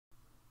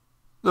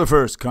The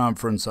first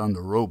conference on the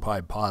rope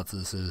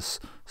hypothesis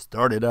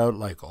started out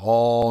like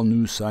all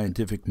new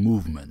scientific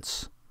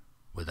movements,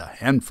 with a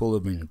handful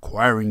of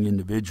inquiring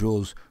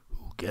individuals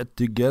who get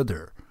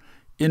together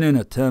in an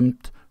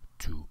attempt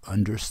to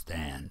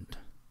understand.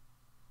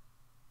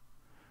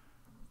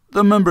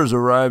 The members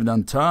arrived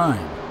on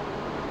time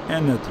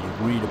and at the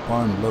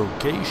agreed-upon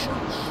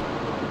locations.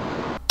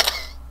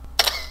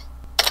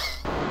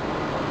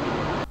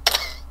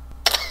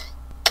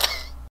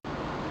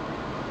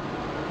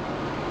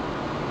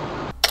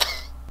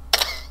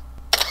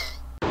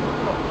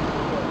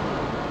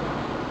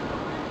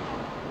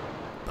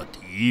 But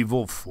the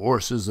evil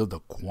forces of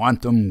the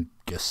quantum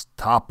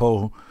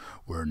Gestapo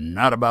were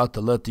not about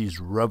to let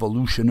these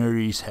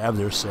revolutionaries have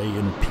their say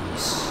in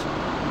peace.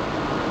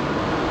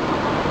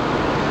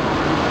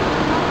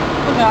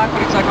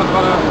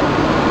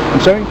 I'm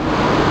sorry?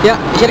 Ja,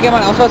 ich hätte gerne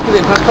mal einen Ausweis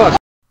gesehen, Passport.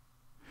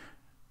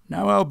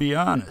 Now I'll be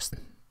honest,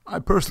 I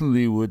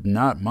personally would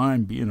not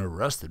mind being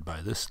arrested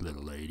by this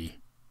little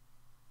lady.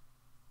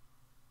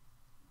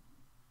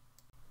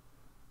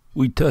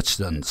 We touched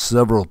on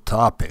several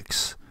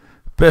topics,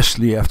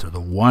 especially after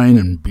the wine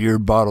and beer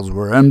bottles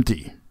were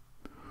empty.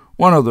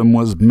 One of them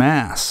was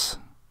mass,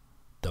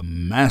 the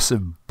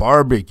massive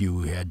barbecue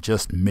we had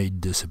just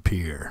made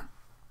disappear.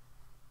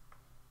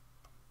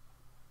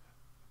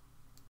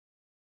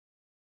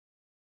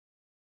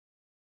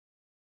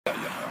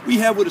 We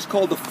have what is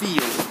called a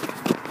field.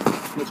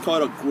 Let's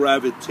call it a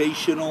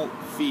gravitational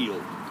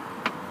field.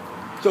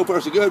 So far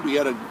so good.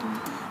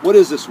 What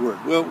is this word?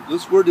 Well,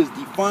 this word is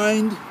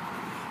defined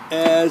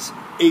as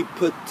a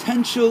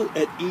potential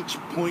at each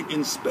point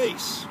in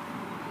space.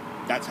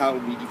 That's how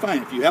we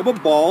define it. If you have a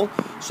ball,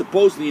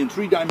 supposedly in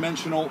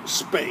three-dimensional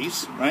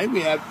space, right?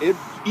 We have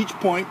each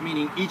point,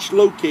 meaning each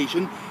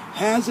location,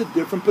 has a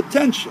different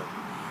potential,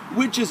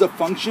 which is a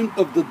function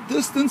of the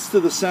distance to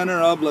the center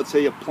of, let's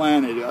say, a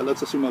planet.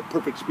 Let's assume a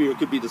perfect sphere. It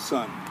could be the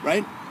sun,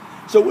 right?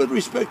 So with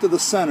respect to the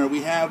center,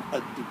 we have,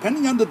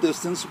 depending on the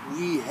distance,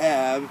 we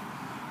have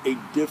a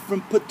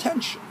different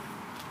potential.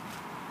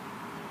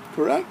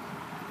 Correct?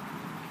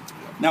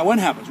 Now what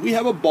happens? We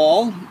have a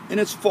ball, and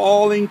it's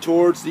falling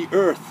towards the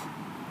Earth,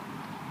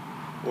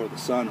 or the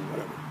sun, or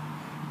whatever.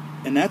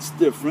 And that's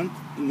different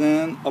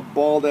than a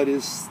ball that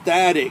is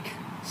static,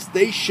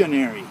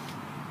 stationary,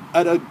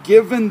 at a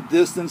given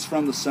distance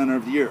from the center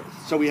of the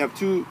Earth. So we have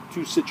two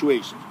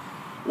situations.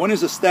 One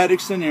is a static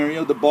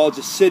scenario. The ball is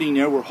just sitting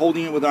there. We're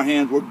holding it with our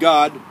hands. We're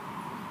God.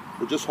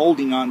 We're just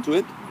holding on to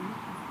it.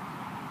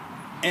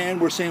 And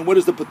we're saying, what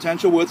is the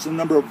potential? What's the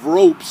number of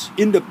ropes,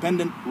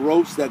 independent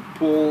ropes that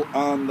pull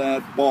on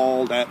that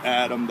ball, that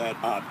atom, that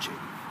object?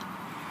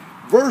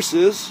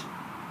 Versus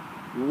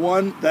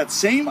that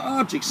same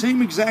object,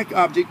 same exact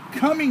object,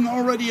 coming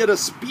already at a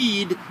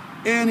speed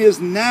and is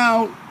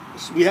now,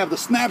 we have the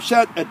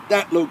snapshot at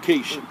that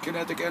location.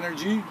 Kinetic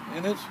energy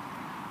in it?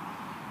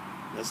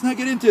 Let's not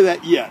get into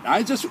that yet.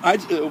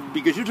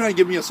 Because you're trying to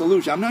give me a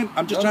solution.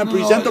 I'm just trying to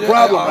present the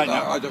problem right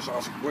now. I just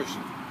asked a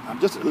question.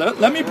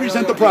 Let me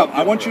present the problem.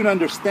 I want you to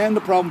understand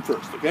the problem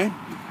first, okay?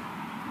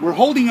 We're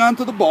holding on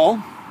to the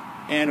ball,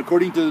 and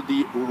according to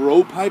the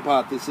rope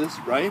hypothesis,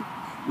 right,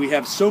 we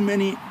have so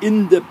many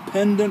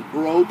independent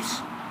ropes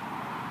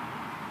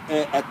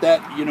at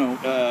that,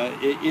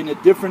 in a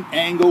different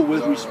angle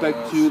with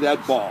respect to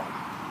that ball.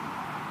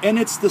 And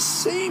it's the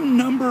same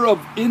number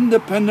of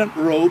independent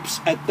ropes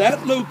at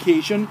that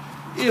location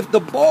if the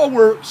ball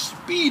were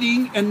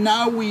speeding and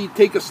now we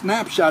take a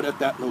snapshot at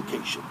that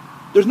location.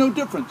 There's no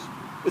difference.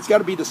 It's got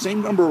to be the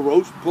same number of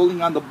ropes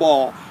pulling on the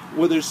ball,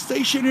 whether it's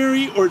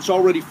stationary or it's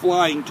already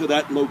flying to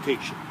that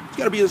location. It's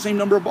got to be the same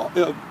number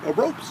of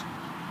ropes.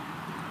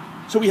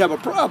 So we have a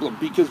problem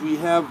because we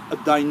have a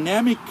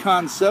dynamic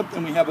concept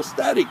and we have a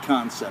static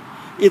concept.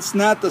 It's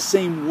not the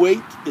same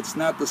weight, it's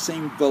not the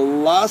same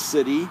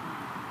velocity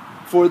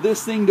for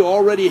this thing to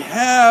already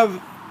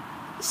have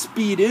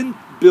speed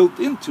built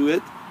into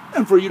it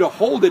and for you to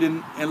hold it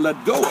and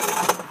let go of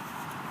it.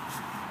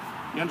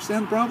 You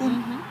understand the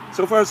problem? Mm-hmm.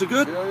 So far so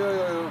good?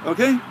 Yeah.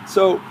 Okay,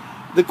 so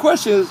the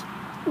question is,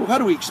 well, how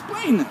do we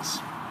explain this?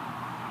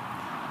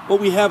 Well,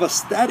 we have a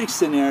static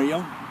scenario,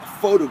 a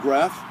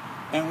photograph,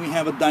 and we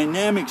have a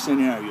dynamic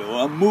scenario,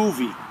 a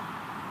movie.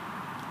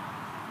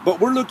 But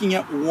we're looking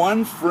at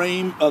one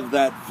frame of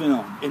that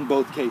film in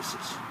both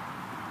cases.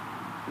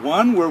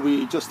 One where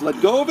we just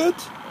let go of it,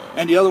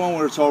 and the other one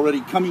where it's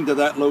already coming to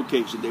that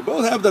location. They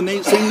both have the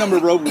same number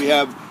of ropes. We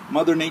have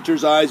Mother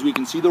Nature's eyes. We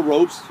can see the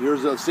ropes.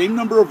 Here's the same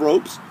number of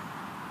ropes,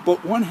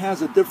 but one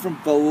has a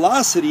different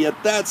velocity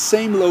at that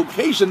same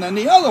location than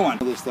the other one.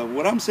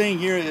 What I'm saying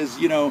here is,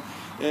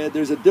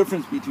 there's a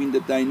difference between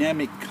the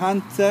dynamic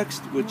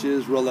context, which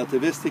is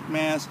relativistic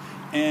mass,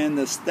 and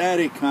the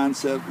static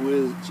concept,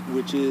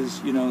 which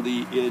is,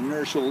 the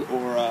inertial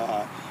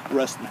or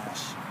rest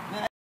mass.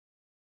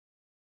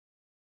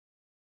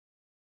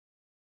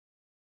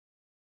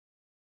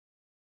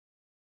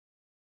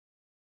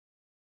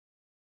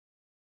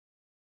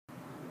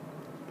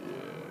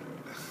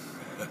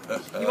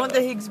 You want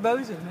the Higgs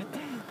boson, right?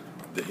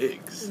 The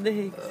Higgs? The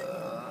Higgs.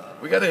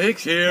 We got a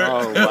Hicks here.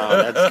 Oh,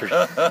 wow, that's great.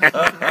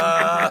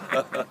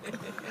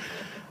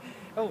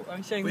 Oh,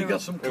 I'm saying We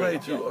got some clay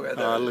too. Okay,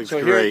 Oh, it looks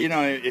So great. here, you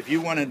know, if you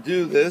want to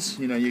do this,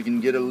 you know, you can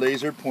get a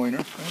laser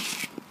pointer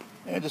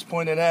and just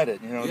point it at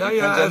it. You know, it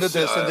depends on the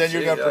distance, and then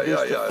you're going to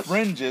produce the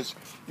fringes.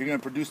 You're going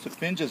to produce the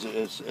fringes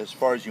as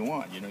far as you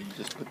want. You know, you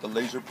just put the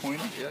laser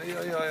pointer.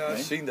 Yeah.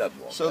 I've seen that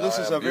one. So this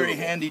is a very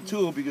handy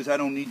tool because I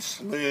don't need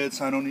slits.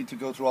 I don't need to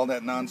go through all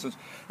that nonsense.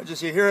 I just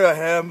say here I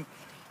have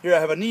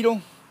a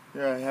needle.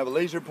 Here I have a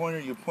laser pointer.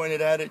 You point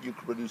it at it. You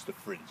can produce the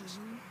fringes.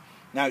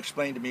 Now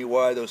explain to me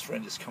why those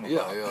fringes come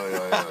about.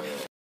 Yeah.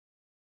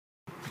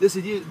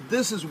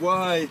 This is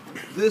why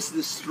this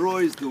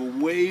destroys the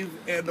wave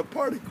and the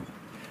particle.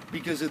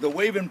 Because if the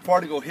wave and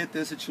particle hit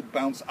this, it should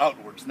bounce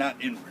outwards,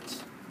 not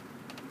inwards.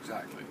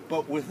 Exactly.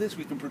 But with this,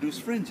 we can produce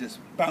fringes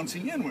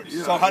bouncing inwards.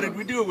 So how did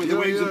we do it with the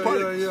waves and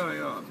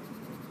particles?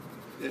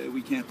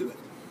 We can't do it.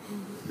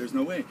 There's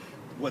no way.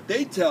 What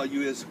they tell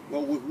you is,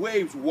 well, with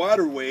waves,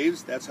 water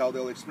waves, that's how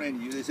they'll explain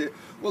to you. They say,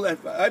 well,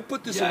 if I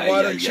put this in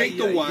water and shake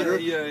the water,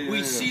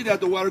 we see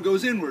that the water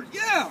goes inward.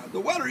 Yeah, the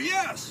water,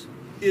 yes.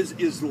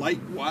 Is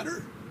light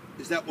water?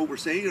 Is that what we're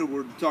saying? Or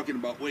we're talking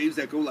about waves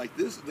that go like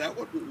this? Is that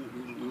what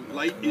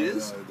light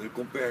is? They're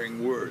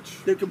comparing words.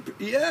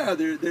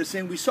 They're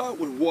saying we saw it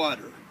with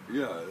water.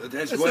 Yeah,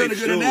 that's not a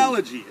good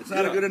analogy. It's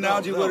not a good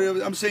analogy.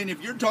 No. I'm saying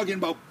if you're talking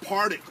about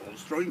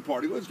particles, throwing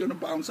particles, it's going to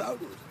bounce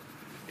outwards.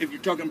 If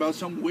you're talking about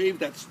some wave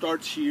that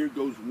starts here,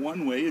 goes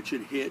one way, it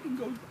should hit and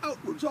go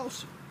outwards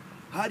also.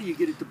 How do you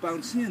get it to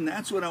bounce in?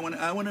 That's what I want.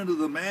 I went into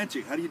the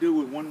magic. How do you do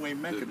it with one-way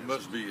mechanism? It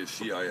must be a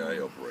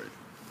CIA operation.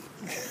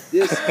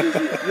 This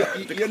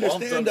is, you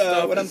understand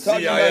what I'm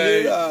talking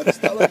about here,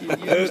 Stella? You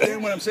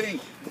understand what I'm saying?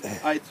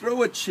 I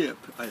throw a chip.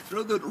 I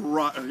throw the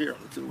rock. Here,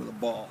 let's do it with a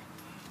ball.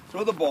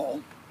 Throw the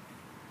ball.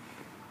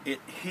 It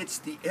hits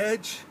the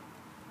edge.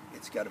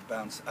 It's got to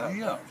bounce out.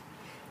 Yeah.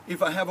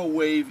 If I have a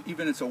wave,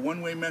 even if it's a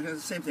one-way mechanism,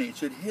 the same thing. It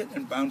should hit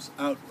and bounce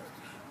outward.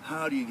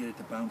 How do you get it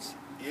to bounce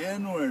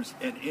inwards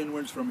and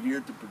inwards from here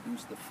to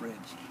produce the fringe?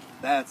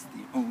 That's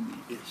the only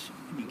issue.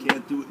 You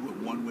can't do it with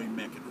one-way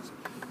mechanism.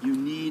 You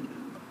need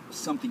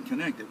something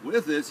connected.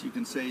 With this, you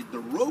can say the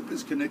rope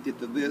is connected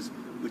to this,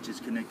 which is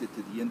connected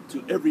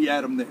to every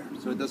atom there,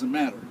 so it doesn't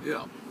matter.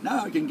 Yeah.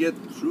 Now I can get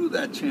through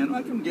that channel.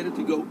 I can get it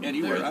to go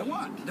anywhere I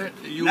want.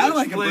 Now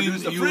I can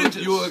produce the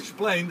fringes. You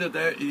explained that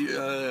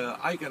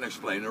I can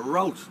explain a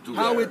route to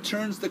how there. it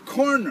turns the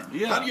corner.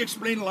 Yeah. How do you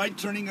explain light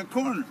turning a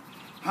corner?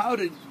 How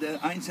did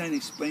Einstein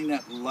explain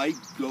that light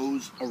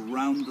goes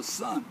around the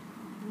sun?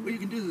 Well, you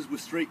can do this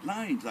with straight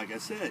lines, like I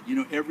said. You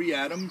know, every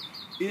atom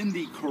in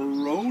the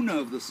corona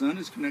of the sun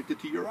is connected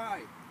to your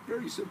eye.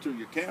 Very simple, to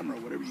your camera,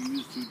 whatever you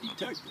use to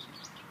detect it.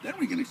 Then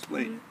we can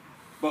explain it.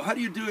 But how do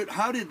you do it?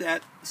 How did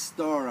that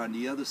star on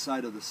the other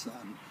side of the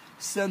sun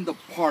send the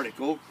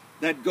particle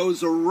that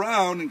goes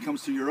around and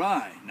comes to your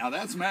eye? Now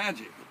that's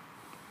magic.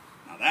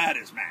 Now that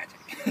is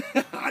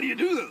magic. How do you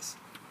do this?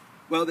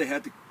 Well, they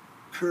had to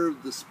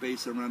curve the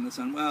space around the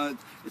sun. Well,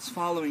 it's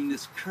following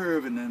this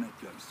curve and then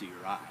it comes to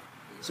your eye.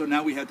 So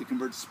now we had to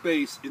convert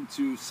space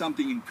into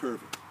something in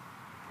curving.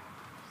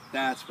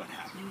 That's what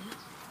happened.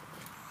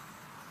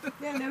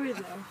 Yeah, there is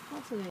though.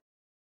 Fascinating.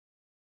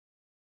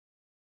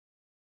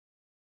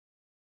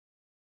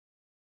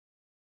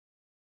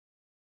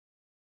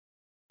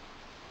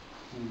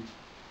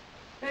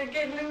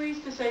 Get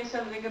Louise to say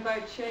something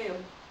about shale.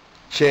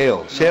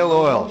 Shale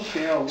oil.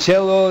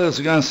 Shale oil is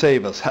going to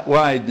save us.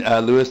 Why,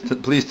 Louis?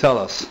 Please tell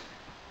us.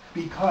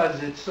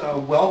 Because it's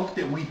wealth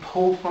that we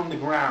pull from the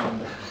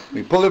ground.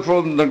 We pull it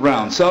from the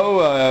ground.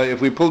 So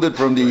if we pulled it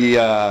from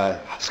the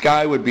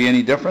sky, would be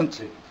any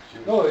different?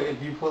 No,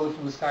 if you pull it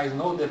from the sky, it's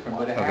no different,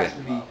 but it has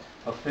to be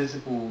a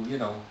physical,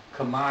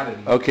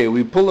 commodity. Okay,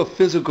 we pull a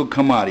physical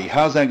commodity.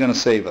 How's that going to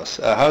save us?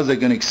 How's that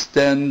going to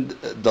extend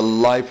the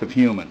life of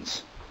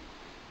humans?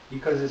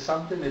 Because it's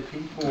something that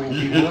people will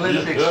be willing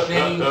to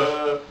exchange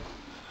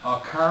a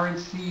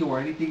currency or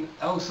anything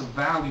else of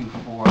value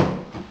for,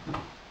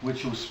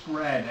 which will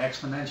spread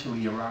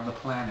exponentially around the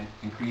planet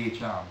and create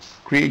jobs.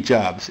 Create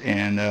jobs,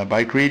 and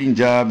by creating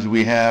jobs,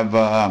 we have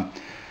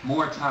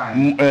more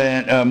time,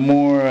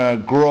 more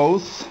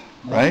growth,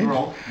 right?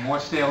 Growth, more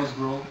sales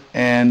growth.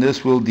 And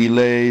this will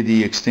delay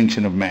the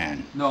extinction of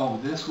man. No,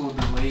 this will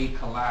delay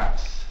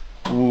collapse.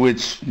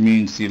 Which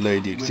means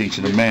delay the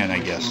extinction of man, I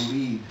guess. Will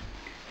lead.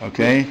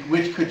 Okay.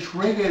 Which could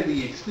trigger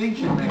the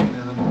extinction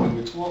mechanism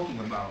we were talking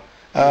about.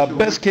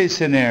 Best case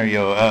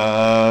scenario.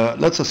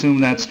 Let's assume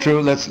that's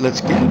true. Let's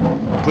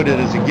put it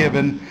as a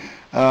given.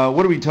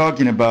 What are we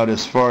talking about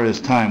as far as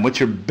time? What's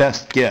your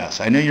best guess?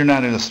 I know you're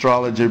not an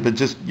astrologer, but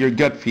just your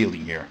gut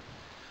feeling here.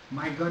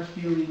 My gut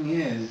feeling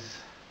is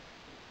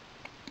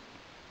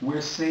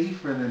we're safe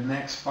for the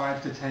next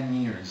 5 to 10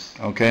 years.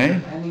 Okay.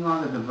 Depending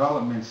on the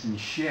developments in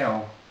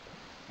shale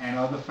and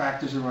other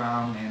factors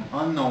around and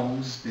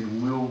unknowns that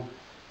we'll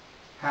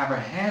have a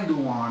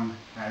handle on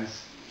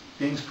as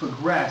things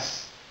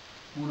progress.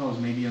 Who knows,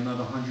 maybe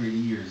another 100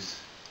 years.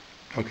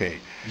 Okay.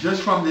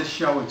 Just from this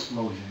shell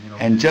explosion.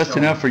 And just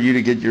enough for you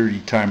to get your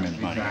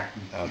retirement money.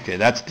 Exactly. Okay,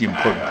 that's the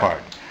important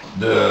part.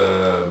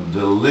 the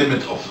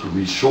limit of the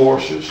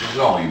resources is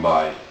only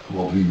by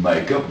what we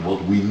make up,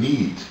 what we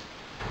need.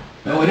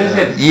 No, it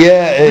isn't.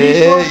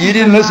 Yeah, you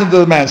didn't listen to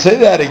the man. Say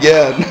that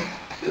again.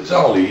 It's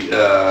only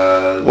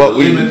the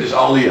limit is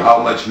only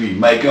how much we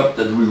make up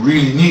that we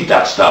really need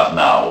that stuff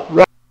now.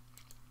 Right.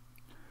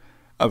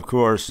 Of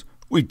course,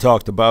 we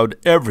talked about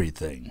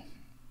everything.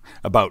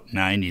 About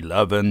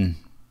 9/11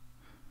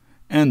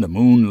 and the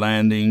moon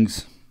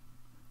landings,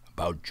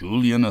 about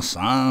Julian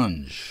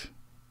Assange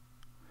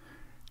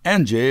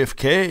and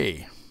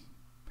JFK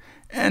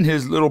and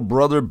his little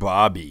brother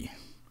Bobby.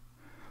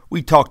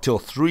 We talked till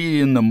 3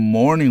 in the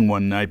morning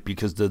one night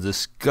because the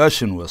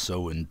discussion was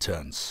so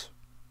intense.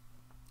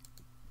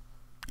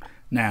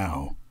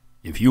 Now,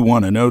 if you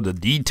want to know the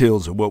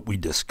details of what we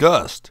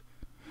discussed,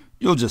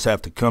 you'll just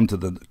have to come to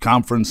the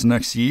conference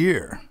next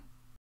year.